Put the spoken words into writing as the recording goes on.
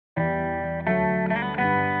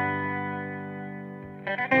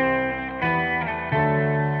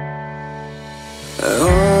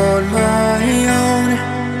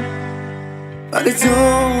I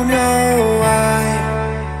don't know why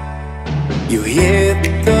you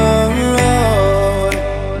hit the road,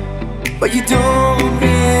 but you don't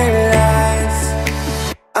realize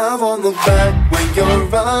I won't look back when you're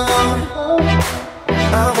around.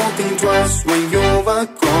 I won't think twice when you're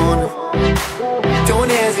gone.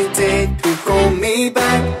 Don't hesitate to call me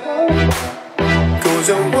back, 'cause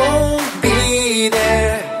I won't be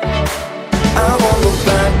there. I won't look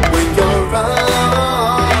back when you're around.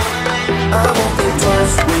 I won't think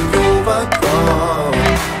twice when you're gone.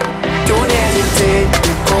 Don't hesitate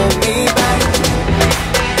to call me back,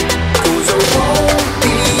 'cause I won't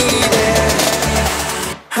be there.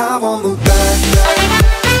 I won't look back.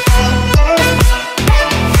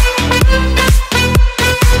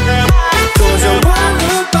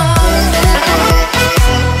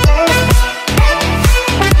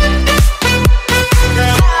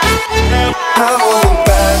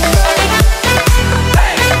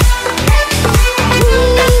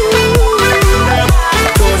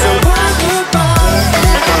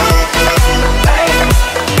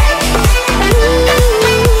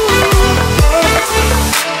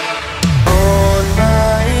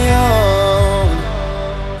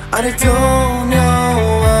 I don't know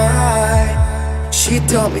why she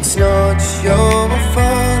told me it's not your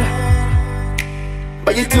fault,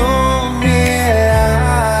 but you don't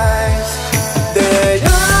realize that I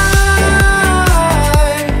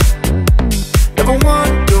never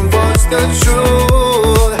wondered what's the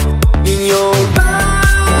truth in your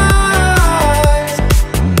eyes.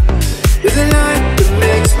 There's a light that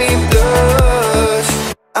makes me blush.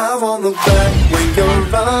 I won't look back when you're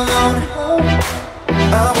around.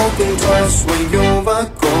 I won't think twice when you're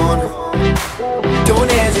gone.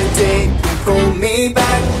 Don't hesitate to call me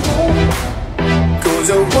back, 'cause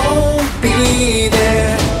I won't be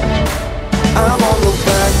there. I won't look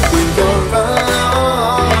back when you're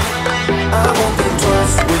around. I won't think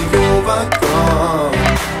twice when you're gone.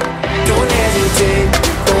 Don't hesitate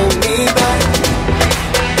to call me back,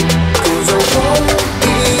 'cause I won't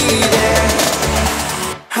be there.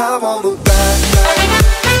 I won't look back.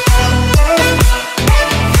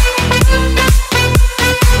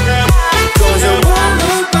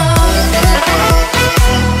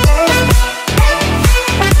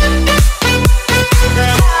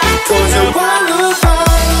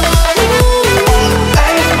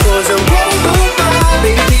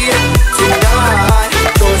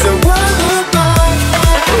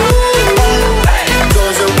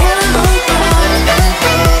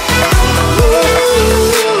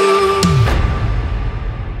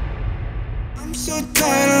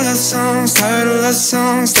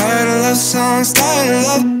 Songs, tired of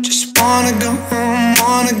love. Just wanna go home,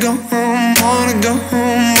 wanna go home, wanna go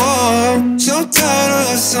home. Oh, so tired of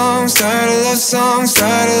love songs, tired of love songs,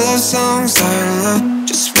 tired of love songs, tired of love.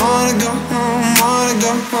 Just wanna go home, wanna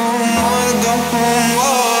go home, wanna go home.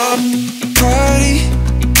 Oh, party,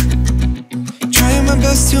 trying my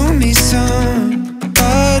best to meet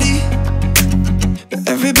somebody, but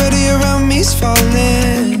everybody around me's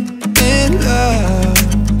falling in love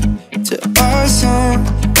to our song.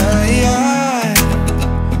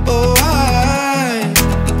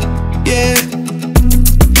 Yeah,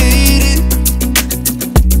 hate it.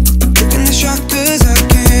 Taking the shock 'cause I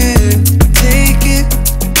can't take it.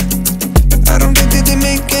 I don't think that they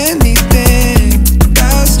make anything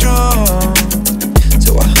that strong.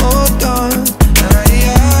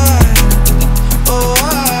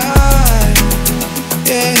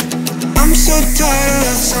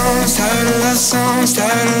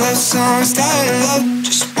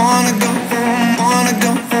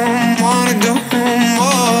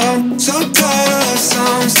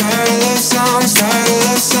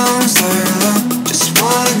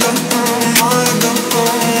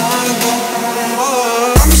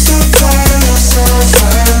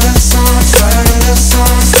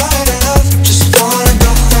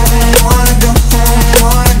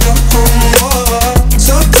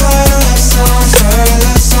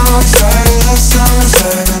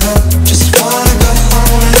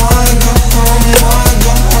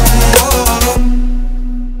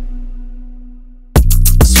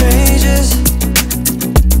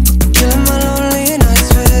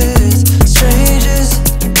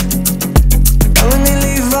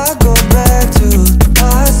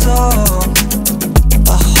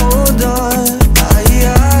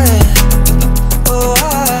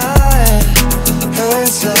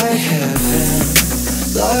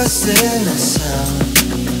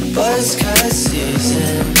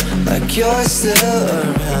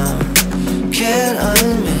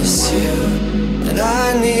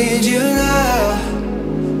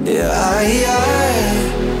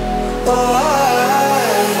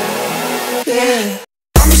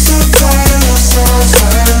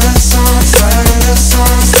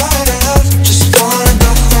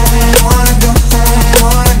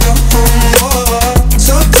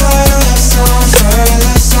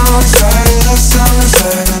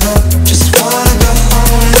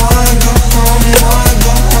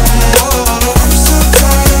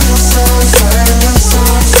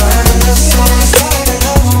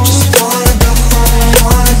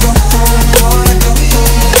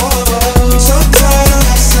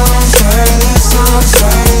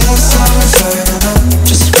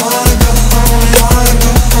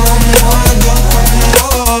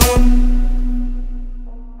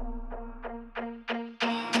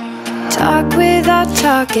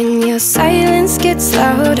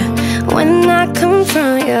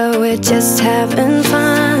 yeah, we're just having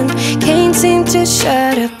fun. Can't seem to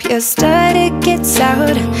shut up, your stutter gets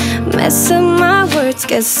out. Mess up my words,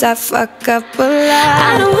 guess I fuck up a lot.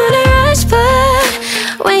 I don't wanna rush,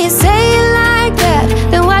 but when you say it like that,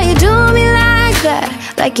 then why you do me like that?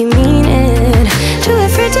 Like you mean it. Too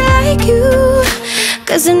afraid to like you,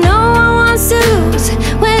 cause I know I want to lose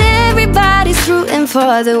when everybody's rooting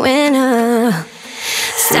for the winner.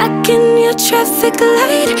 Stuck in your traffic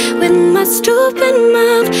light with my stupid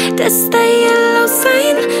mouth. That's the yellow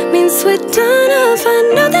sign, means we're done off.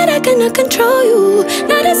 I know that I cannot control you,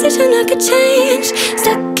 no decision I could change.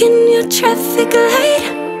 Stuck in your traffic light,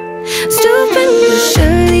 stupid. You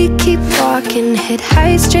surely keep walking, head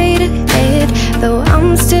high straight ahead, though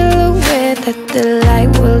I'm still aware that the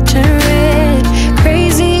light will turn red.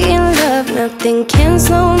 Crazy in love, nothing can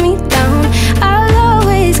slow me down. I'll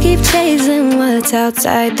always keep chasing what's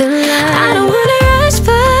outside the line. I don't wanna rush,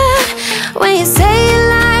 but when you say it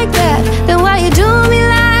like that, then why you do me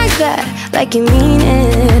like that? Like you mean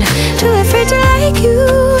it. Too afraid to like you,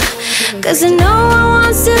 cause I know I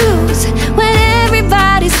want to lose when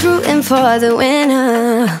everybody's rooting for the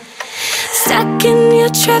winner. Stuck in your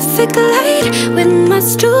traffic light with my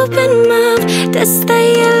stupid mouth. That's the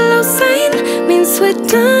yellow sign, means we're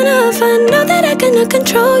done off. I know that I cannot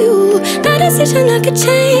control you, no decision I could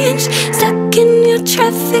change. Stuck in your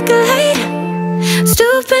traffic light,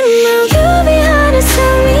 stupid mouth. You be honest,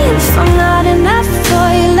 tell me if I'm not enough for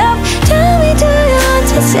your love. Tell me, do you want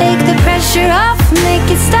to take the pressure off, make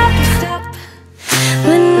it stop?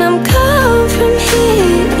 When I'm gone from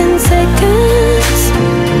here in seconds,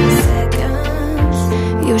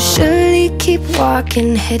 you surely keep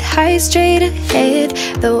walking, head high straight ahead,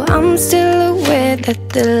 though I'm still aware that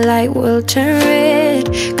the light will turn red.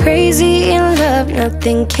 Crazy in love,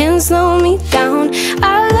 nothing can slow me down.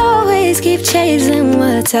 I'll always keep chasing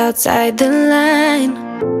what's outside the line.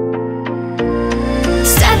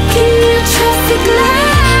 Stuck in your traffic light,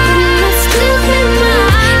 in my stupid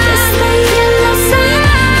mind. That's the yellow sign,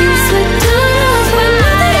 means we're done off. I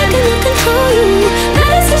know that I cannot control you, no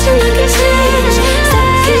decision I can change.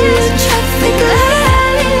 Stuck in your traffic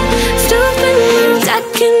light, stupid mind.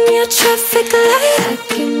 Stuck in your traffic light,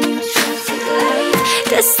 stuck in your traffic light.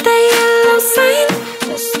 That's the yellow sign,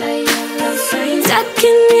 that's the yellow sign. Stuck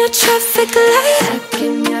in your traffic light, stuck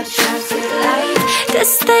in your traffic light.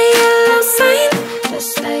 That's the yellow sign,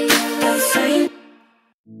 that's the yellow sign.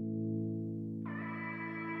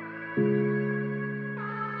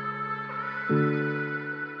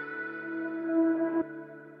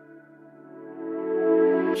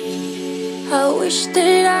 I wish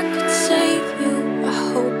that I could save you. I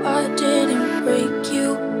hope I didn't break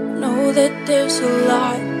you. Know that there's a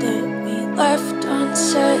lot that we left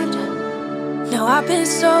unsaid. Now I've been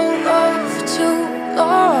so low for too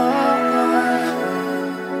long.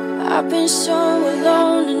 I've been so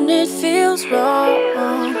alone and it feels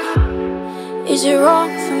wrong. Is it wrong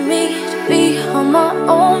for me to be on my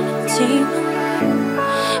own team?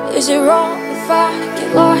 Is it wrong if I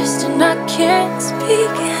get lost and I can't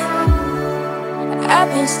speak? I've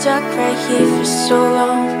been stuck right here for so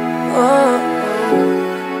long. Oh,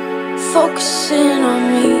 focusing on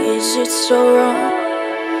me, is it so wrong?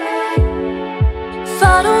 If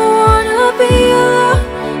I don't wanna be alone,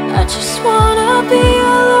 I just wanna be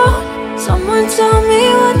alone. Someone tell me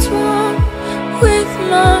what's wrong with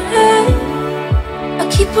my head. I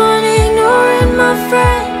keep on ignoring my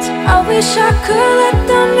friends. I wish I could let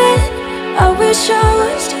them in. I wish I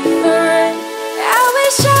was different. I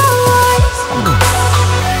wish I was.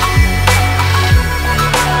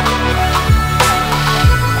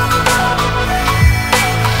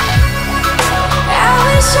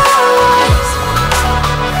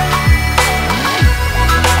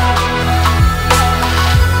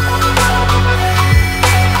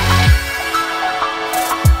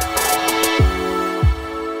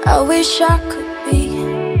 I wish I could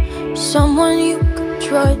be someone you could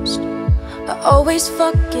trust. I always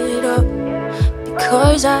fuck it up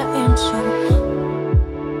because I am so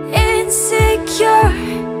insecure.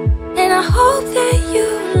 And I hope that you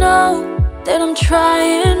know that I'm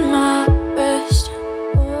trying my best.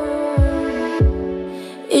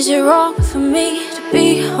 Is it wrong for me to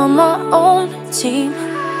be on my own team?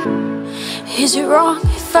 Is it wrong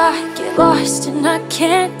if I get lost and I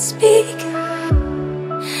can't speak?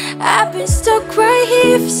 I've been stuck right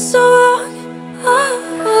here for so long.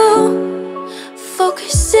 Oh,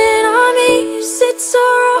 focusing on me, is it so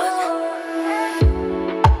wrong?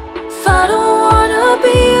 If I don't wanna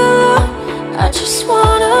be alone, I just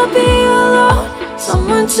wanna be alone.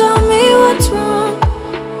 Someone tell me what's wrong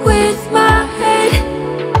with my head.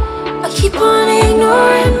 I keep on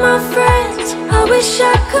ignoring my friends. I wish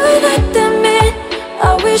I could let them in.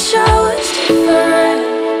 I wish I was different.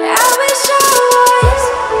 I wish I was.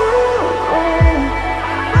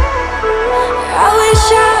 I wish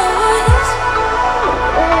I was.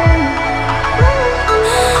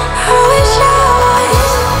 I wish I was.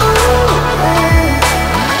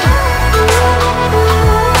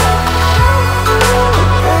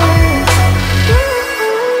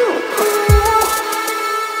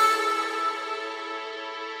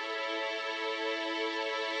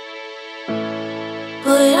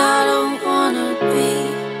 But I don't wanna be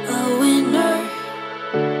a winner.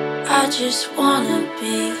 I just wanna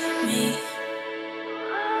be me.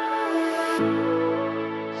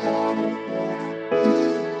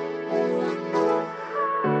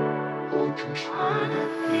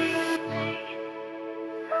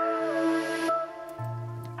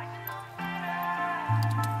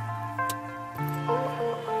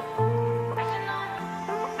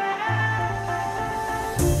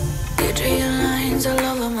 All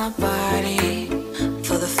over my body.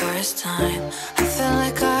 For the first time I felt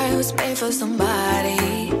like I was made for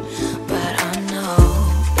somebody. But I know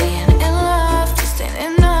being in love just ain't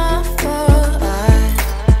enough for us.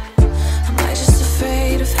 Am I just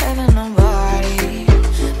afraid of having nobody?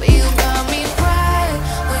 But you got me right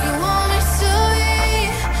where you want me to be.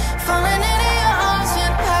 Falling into your arms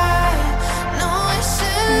when I know I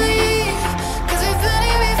should leave. Cause we've been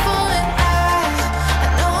here before and I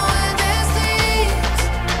know where this leads.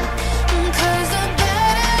 Cause the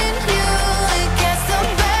better in you, it gets the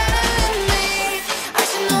better in me. I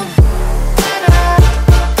should know better. I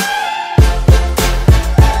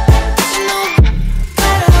should know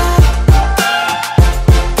better. I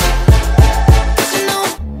should know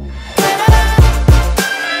better.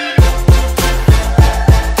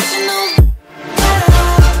 I should know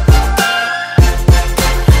better.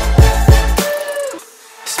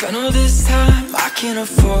 Spend all this time, I can't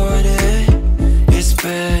afford it. It's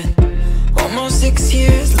been almost 6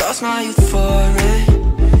 years, lost my youth for it.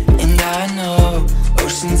 And I know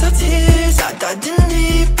oceans of tears, I died in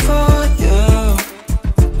deep for you.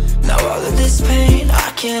 Now all of this pain,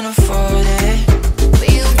 I can't afford it. But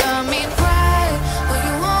you got me right where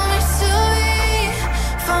you want me to be.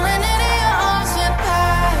 Falling into your arms when I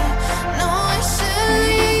know I should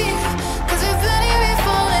leave. Cause we've been here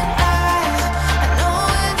before and I know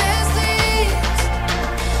where this leads.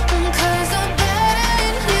 Cause the better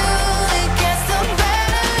in you, it gets the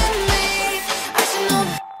better in me. I should know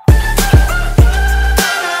better.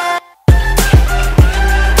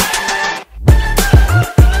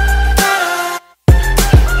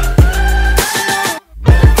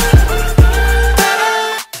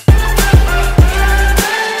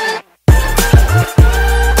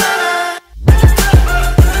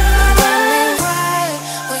 Right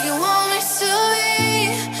where you want me to be.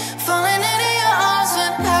 Falling into your arms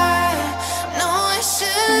when I know I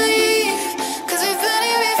should leave. Cause we've been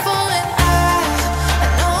here before and I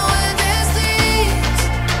know where this leads.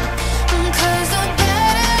 Cause the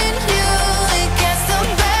better in you, it gets the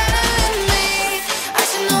better in me. I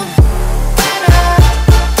should know better. I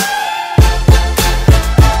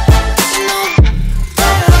should know better. I should know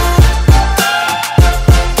better.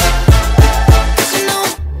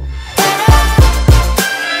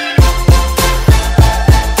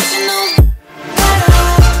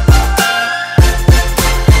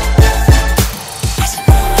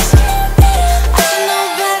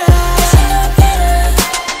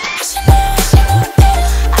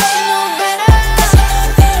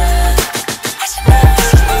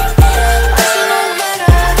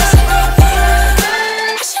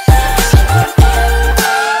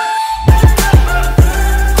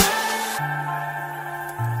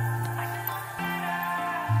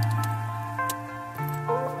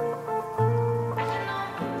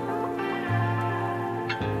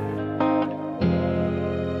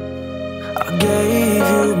 I gave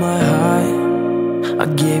you my heart, I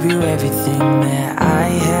gave you everything that I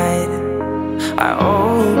had. I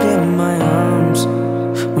opened my arms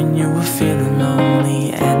when you were feeling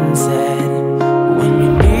lonely and sad. When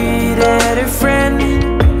you needed a friend,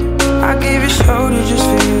 I gave a shoulder just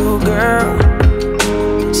for you, girl.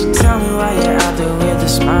 So tell me why you're out there with a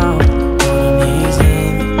smile, putting these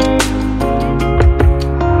in.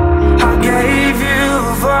 I gave you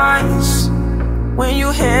a voice when you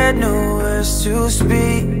had no words to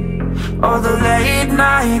speak. All the late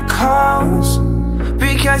night calls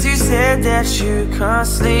because you said that you can't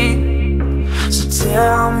sleep. So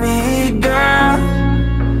tell me, girl,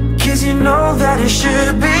 cause you know that it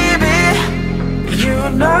should be me. You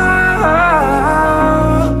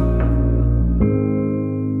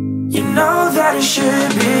know that it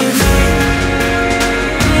should be me.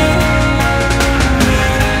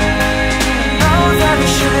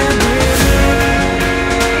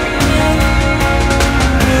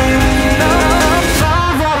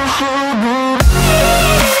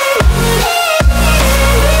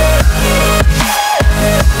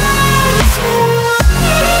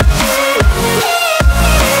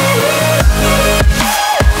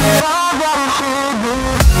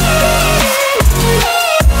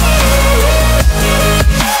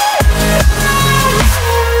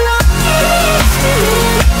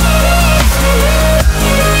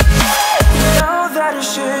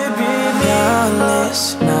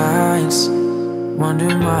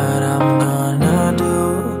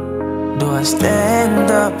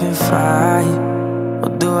 fight?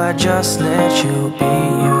 Or do I just let you be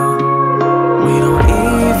you? We don't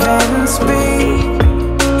even speak.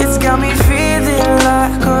 It's got me feeling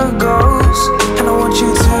like a ghost, and I want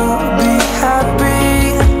you to be happy,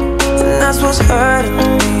 and that's what's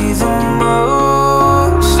hurting me the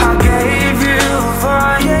most. I gave you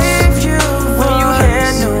when you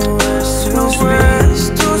had no words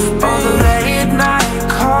to speak. All the late night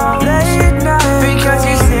calls, because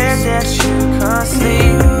you said that you can't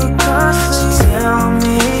sleep. So tell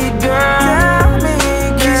me, girl,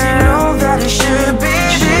 'cause you know that it should be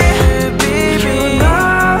me.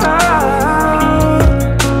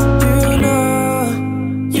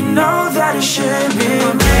 You know that it should be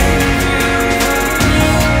me.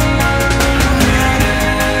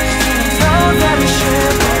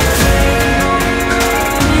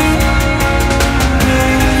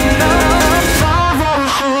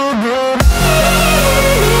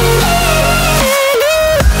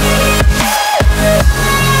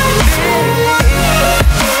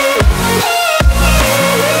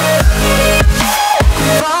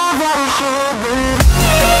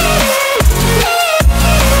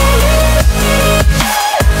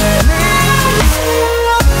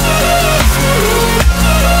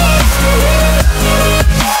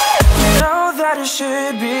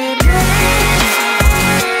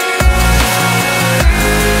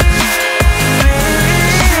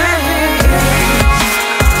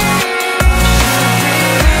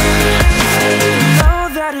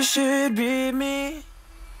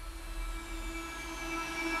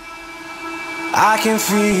 I can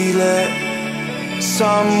feel it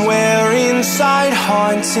somewhere inside,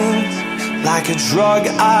 haunting like a drug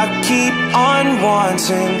I keep on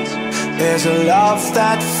wanting. There's a love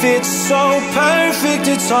that fits so perfect,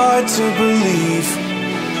 it's hard to believe.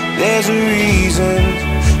 There's a reason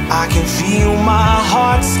I can feel my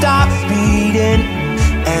heart stop beating,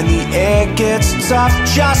 and the air gets tough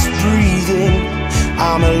just breathing.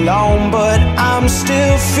 I'm alone, but I'm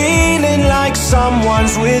still feeling like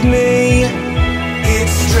someone's with me.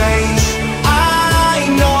 It's strange, I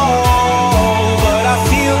know, but I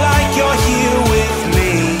feel like you're here with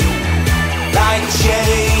me, like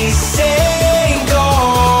chasing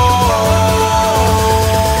ghosts.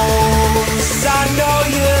 I know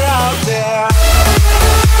you're out there.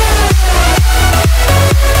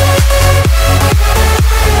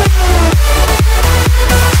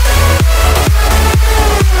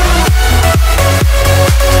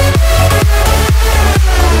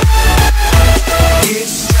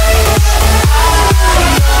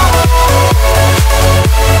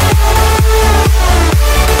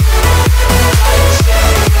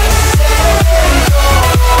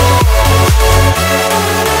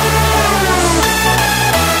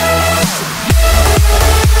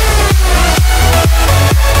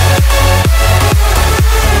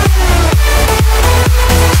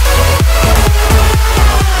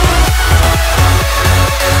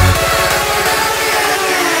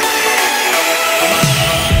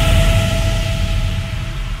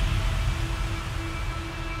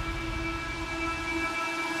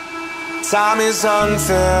 Time is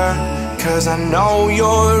unfair, 'cause I know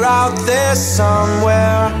you're out there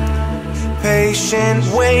somewhere, patient,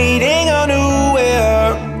 waiting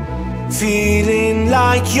unaware, feeling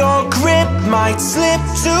like your grip might slip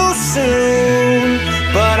too soon.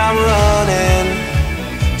 But I'm running,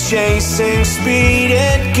 chasing speed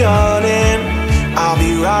and gunning. I'll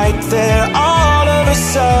be right there all of a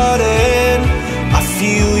sudden. I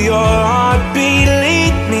feel your heartbeat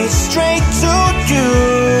lead me straight to you.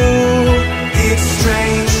 It's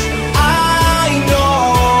strange, I know,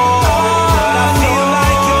 but I feel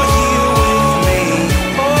like you're here with me.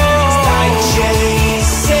 It's like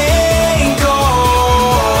chasing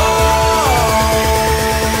ghosts.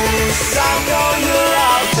 I know you're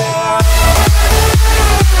out there.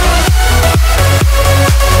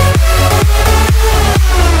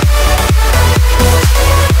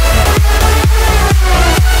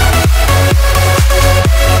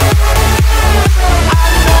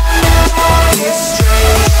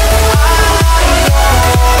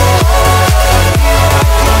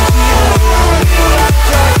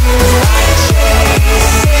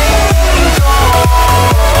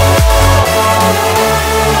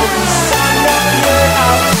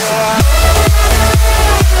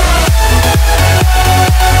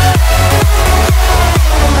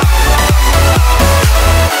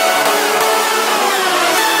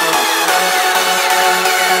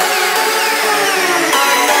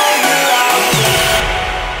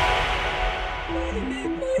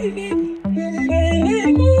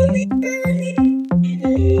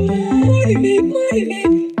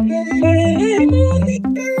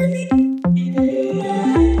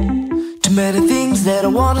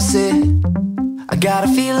 got a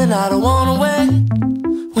feeling I don't wanna wait.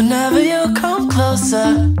 Whenever you come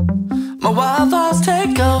closer, my wild thoughts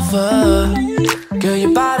take over. Girl,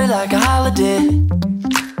 your body like a holiday.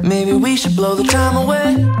 Maybe we should blow the time away.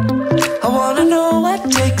 I wanna know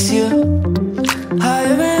what takes you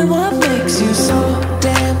higher and what makes you so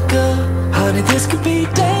damn good. Honey, this could be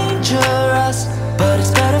dangerous, but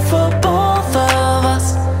it's better for both of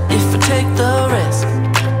us if we take the risk.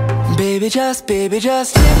 Baby,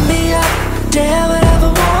 just hit me up. Damn, I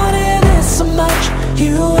never wanted this so much.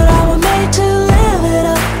 You and I were made to live it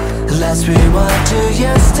up. Let's rewind to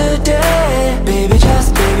yesterday. Baby,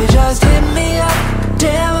 just hit me up.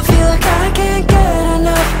 Damn, I feel like I can't get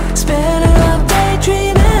enough. Spending all day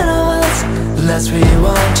dreaming of us. Let's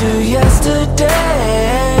rewind to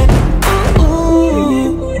yesterday.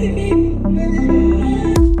 Ooh.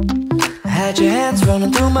 I had your hands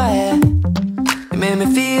running through my hair. You made me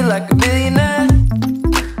feel like a billionaire.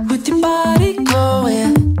 With your body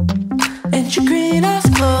glowing and your green eyes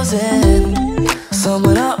closing.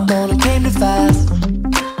 Someone up on it came too fast.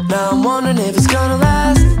 Now I'm wondering if it's gonna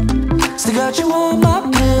last. Still got you on my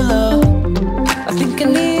pillow. I think I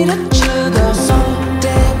need a chill though. So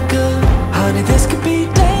damn good. Honey, this could be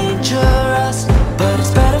dangerous, but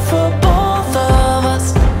it's better for both of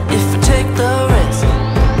us if we take the risk.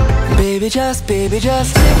 Baby,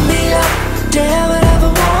 just hit me up. Damn, I never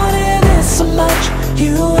wanted this so much.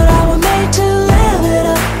 You and I were made to live it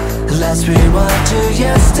up. Let's rewind to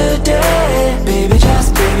yesterday. Baby,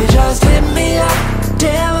 just hit me up.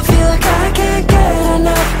 Damn, I feel like I can't get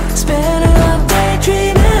enough. Spending all day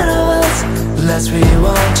dreaming of us. Let's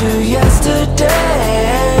rewind to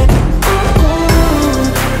yesterday. Ooh.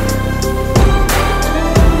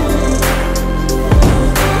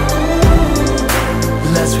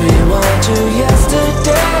 Let's rewind to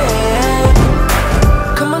yesterday.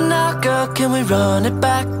 Come on now, girl, can we run it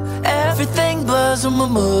back? Everything blurs when we're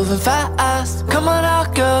moving fast. Come on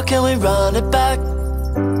out, girl, can we run it back?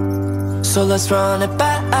 So let's run it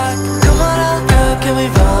back. Come on out, girl, can we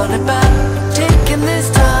run it back? Taking this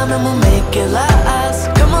time and we'll make it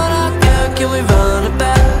last. Come on out, girl, can we run it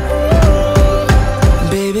back?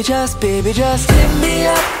 Baby, just hit me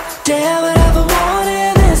up. Damn, I never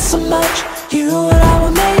wanted this so much. You and I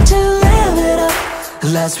were made to live it up.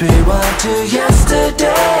 Let's rewind to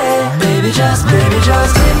yesterday. Baby, just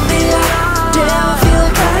hit me up. Damn, I feel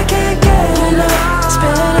like I can't get enough.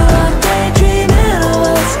 Spending all day dreaming of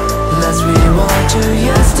us. Let's rewind to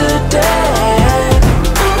yesterday.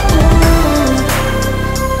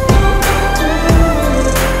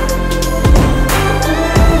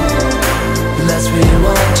 Let's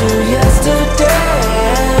rewind to yesterday.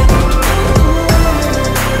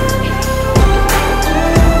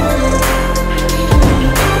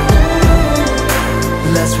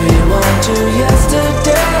 Let's rewind to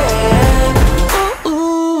yesterday.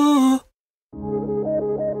 Ooh.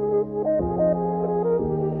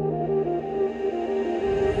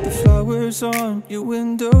 The flowers on your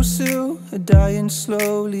windowsill are dying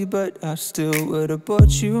slowly, but I still would have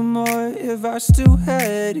bought you more if I still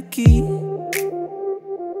had a key.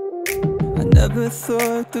 I never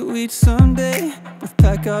thought that we'd someday both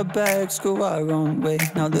pack our bags, go our own way.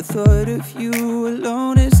 Now the thought of you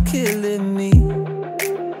alone is killing me.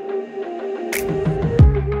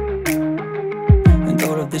 And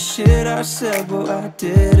all of the shit I said, well, I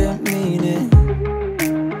didn't mean it.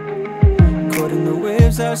 Caught in the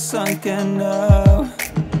waves I sunk and now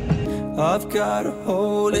I've got a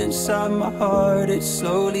hole inside my heart, it's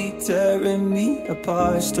slowly tearing me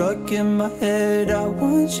apart. Stuck in my head, I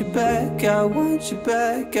want you back, I want you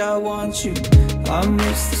back, I want you. I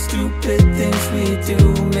miss the stupid things we do,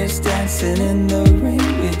 miss dancing in the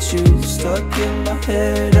rain with you. Stuck in my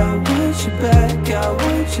head, I want you back, I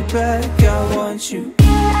want you back, I want you.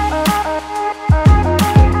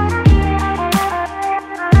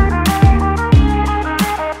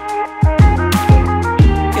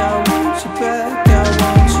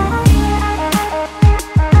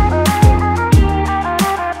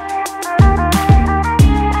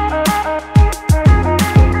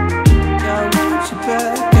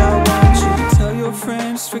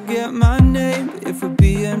 Forget my name, but if we're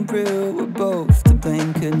being real, we're both to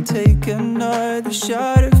blame. Couldn't take another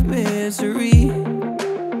shot of misery.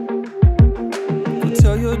 Go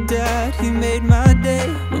tell your dad he made my day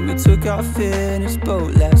when we took off in his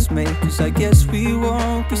boat last May. Cause I guess we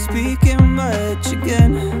won't be speaking much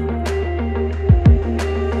again.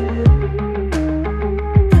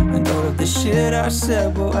 And all of the shit I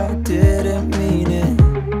said, well, I didn't mean it.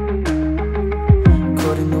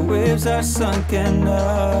 Caught in the waves I sunk and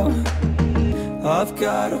now I've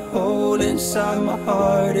got a hole inside my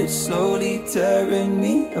heart, it's slowly tearing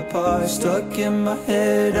me apart. Stuck in my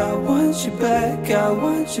head, I want you back, I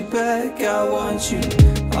want you back, I want you.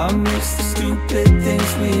 I miss the stupid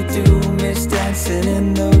things we do, miss dancing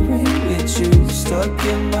in the rain with you. Stuck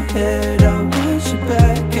in my head, I want you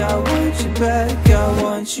back, I want you back, I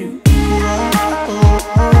want you.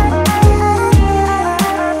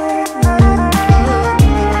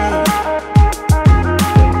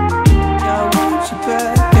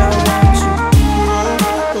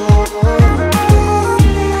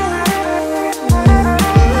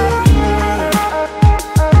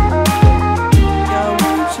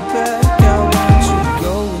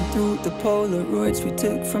 Polaroids we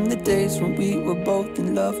took from the days when we were both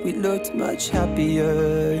in love, we looked much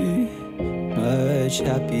happier, much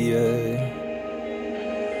happier.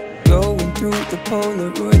 Going through the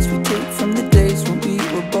Polaroids we took from the days when we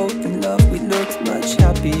were both in love, we looked much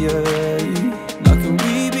happier. Now can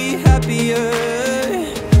we be happier?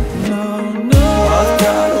 No, no. I've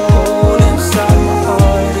got a hole inside my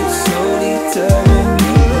heart, it's slowly tearing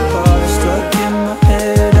me apart. Stuck in my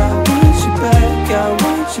head, I want you back, I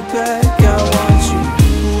want you back.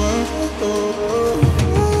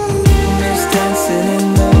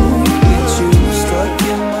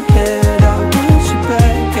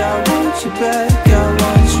 Back, I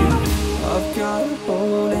want you. I've got a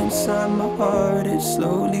hole inside my heart, it's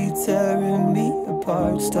slowly tearing me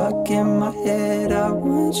apart. Stuck in my head, I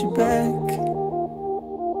want you back.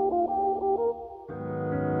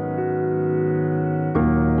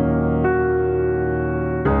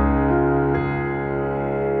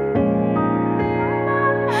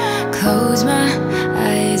 Close my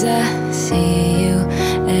eyes, I see you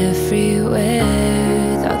everywhere.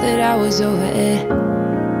 Thought that I was over it,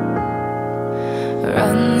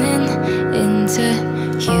 running into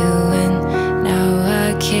you, and now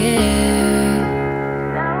I care.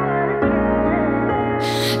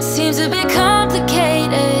 Seems a bit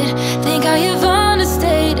complicated, think how you've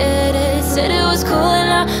understated it. Said it was cool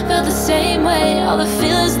and I felt the same way. All the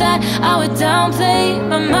feelings that I would downplay,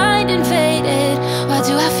 my mind invaded. Why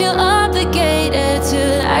do I feel obligated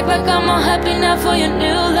to act like I'm all happy now for your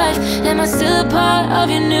new life? Am I still a part of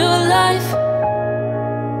your new life?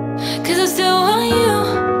 Cause I still want you,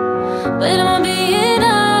 but am I being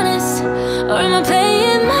honest? Or am I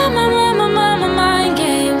playing my mind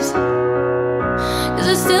games? Cause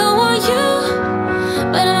I still want you,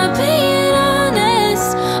 but am I being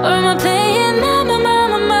honest? Or am I playing my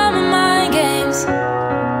mind games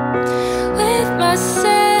with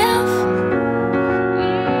myself?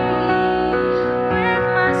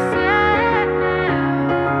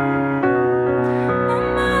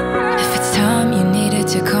 If it's time you needed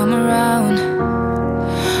to come around,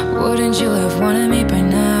 wouldn't you have wanted me by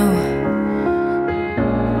now?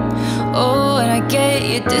 Oh, and I get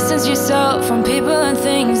you distance yourself from people and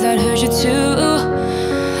things that hurt you too.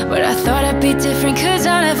 But I thought I'd be different, cause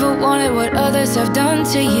I never wanted what others have done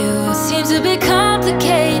to you. Seems a bit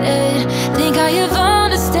complicated, think how you've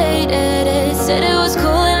understated it. Said it was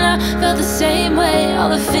cool and I felt the same way. All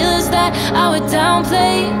the feelings that I would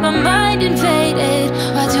downplay, my mind invaded.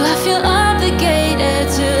 Why do I feel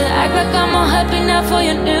obligated to act like I'm all happy now for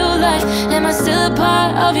your new life? Am I still a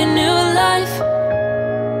part of your new life?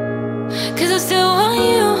 Cause I still want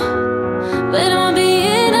you, but am I